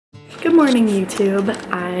Good morning,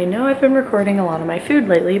 YouTube. I know I've been recording a lot of my food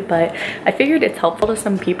lately, but I figured it's helpful to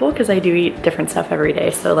some people because I do eat different stuff every day.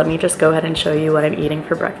 So let me just go ahead and show you what I'm eating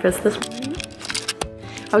for breakfast this morning.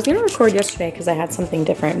 I was gonna record yesterday because I had something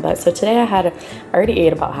different, but so today I already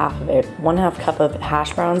ate about half of it. 1/2 cup of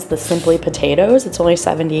hash browns, the Simply potatoes. It's only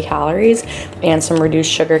 70 calories and some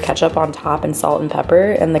reduced sugar ketchup on top and salt and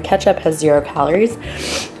pepper. And the ketchup has 0 calories.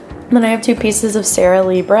 Then I have 2 pieces of Sara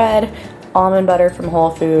Lee bread, almond butter from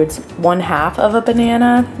Whole Foods, 1/2 of a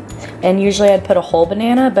banana, and usually I'd put a whole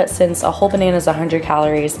banana, but since a whole banana is 100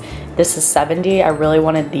 calories, this is 70. I really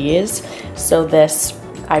wanted these, so this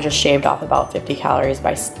I just shaved off about 50 calories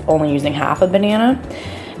by only using half a banana.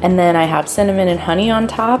 And then I have cinnamon and honey on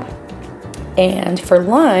top. And for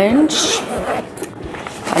lunch,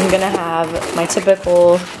 I'm gonna have my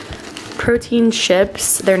typical protein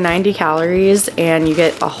chips. They're 90 calories and you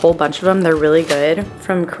get a whole bunch of them. They're really good,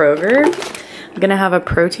 from Kroger. I'm gonna have a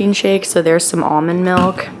protein shake, so there's some almond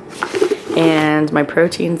milk and my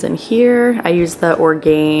protein's in here. I use the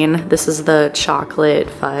Orgain. This is the chocolate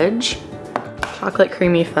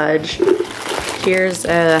creamy fudge. Here's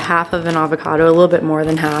a half of an avocado, a little bit more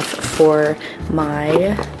than half, for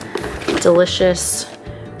my delicious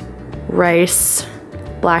rice,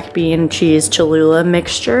 black bean, cheese, Cholula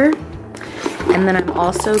mixture. And then I'm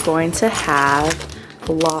also going to have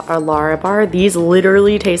a Lara bar. These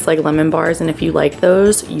literally taste like lemon bars, and if you like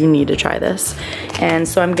those, you need to try this. And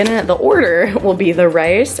so the order will be the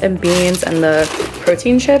rice and beans and the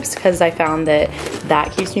protein chips, because I found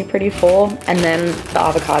that keeps me pretty full, and then the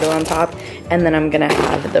avocado on top. And then I'm gonna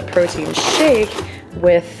have the protein shake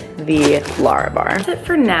with the Lara bar. That's it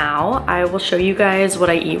for now. I will show you guys what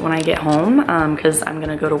I eat when I get home, because I'm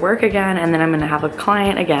gonna go to work again, and then I'm gonna have a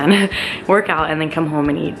client again, work out, and then come home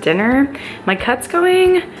and eat dinner. My cut's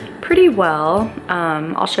going pretty well.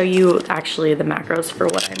 I'll show you actually the macros for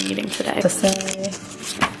what I'm eating today.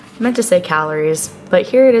 I meant to say calories, but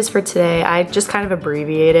here it is for today. I just kind of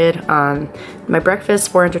abbreviated. My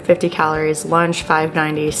breakfast, 450 calories, lunch,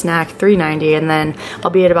 590, snack, 390, and then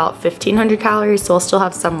I'll be at about 1,500 calories, so I'll still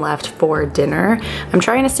have some left for dinner. I'm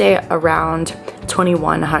trying to stay around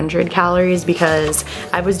 2,100 calories because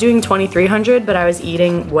I was doing 2,300, but I was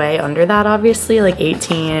eating way under that, obviously, like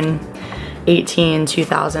 18,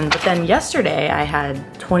 2,000. But then yesterday I had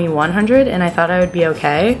 2,100 and I thought I would be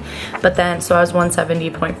okay. But then, so I was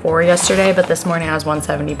 170.4 yesterday, but this morning I was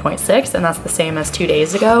 170.6, and that's the same as 2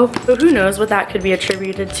 days ago. So who knows what that could be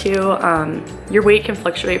attributed to. Your weight can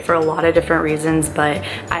fluctuate for a lot of different reasons, but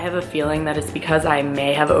I have a feeling that it's because I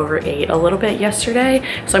may have overate a little bit yesterday.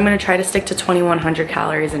 So I'm gonna try to stick to 2,100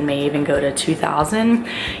 calories and may even go to 2,000.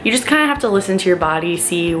 You just kind of have to listen to your body,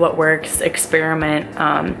 see what works, experiment,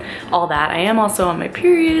 all that. I am also on my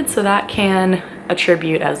period, so that can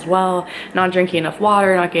attribute as well. Not drinking enough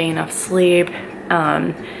water, not getting enough sleep,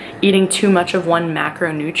 eating too much of one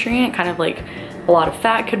macronutrient, kind of like a lot of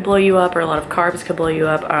fat could blow you up or a lot of carbs could blow you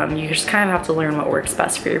up. You just kind of have to learn what works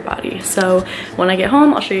best for your body. So when I get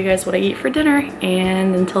home, I'll show you guys what I eat for dinner,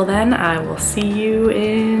 and until then, I will see you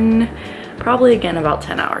in probably again about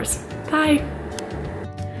 10 hours. Bye.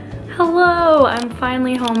 Hello, I'm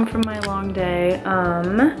finally home from my long day.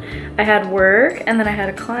 I had work and then I had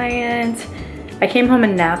a client. I came home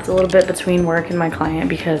and napped a little bit between work and my client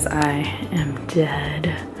because I am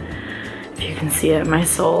dead. If you can see it, my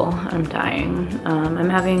soul, I'm dying. I'm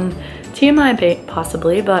having TMI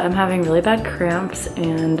possibly, but I'm having really bad cramps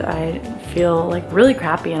and I feel like really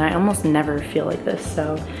crappy, and I almost never feel like this,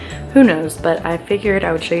 so who knows. But I figured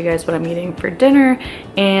I would show you guys what I'm eating for dinner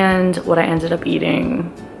and what I ended up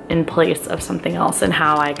eating in place of something else and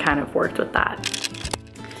how I kind of worked with that.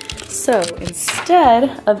 So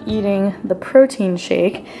instead of eating the protein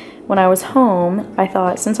shake, when I was home, I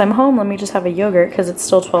thought, since I'm home, let me just have a yogurt because it's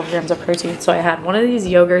still 12 grams of protein. So I had one of these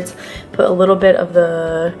yogurts, put a little bit of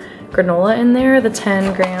the granola in there, the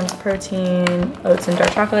 10 grams protein, oats and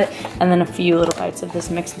dark chocolate, and then a few little bites of this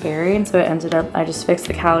mixed berry. And so it ended up, I just fixed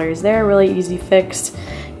the calories there, really easy fixed.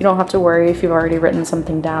 You don't have to worry if you've already written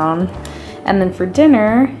something down. And then for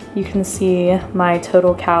dinner, you can see my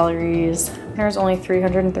total calories. There's only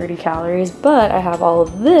 330 calories, but I have all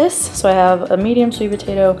of this. So I have a medium sweet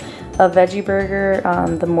potato, a veggie burger,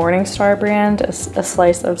 the Morningstar brand, a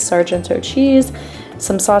slice of Sargento cheese,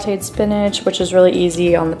 some sauteed spinach, which is really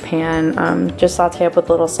easy on the pan. Just saute up with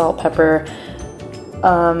a little salt, pepper,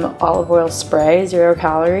 olive oil spray, 0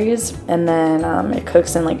 calories, and then it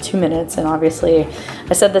cooks in like 2 minutes. And obviously,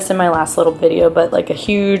 I said this in my last little video, but like a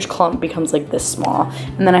huge clump becomes like this small.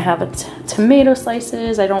 And then I have tomato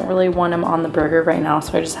slices. I don't really want them on the burger right now,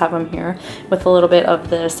 so I just have them here with a little bit of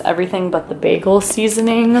this everything but the bagel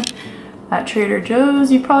seasoning. at Trader Joe's.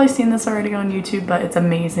 You've probably seen this already on YouTube, but it's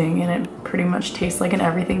amazing and it pretty much tastes like an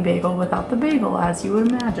everything bagel without the bagel, as you would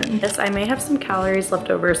imagine. Yes, I may have some calories left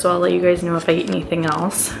over, so I'll let you guys know if I eat anything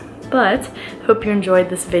else. But hope you enjoyed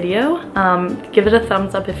this video. Give it a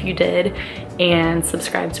thumbs up if you did, and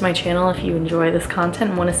subscribe to my channel if you enjoy this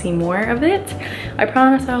content and want to see more of it. I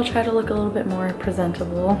promise I'll try to look a little bit more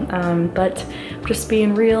presentable, but just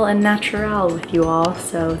being real and natural with you all.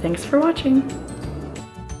 So thanks for watching.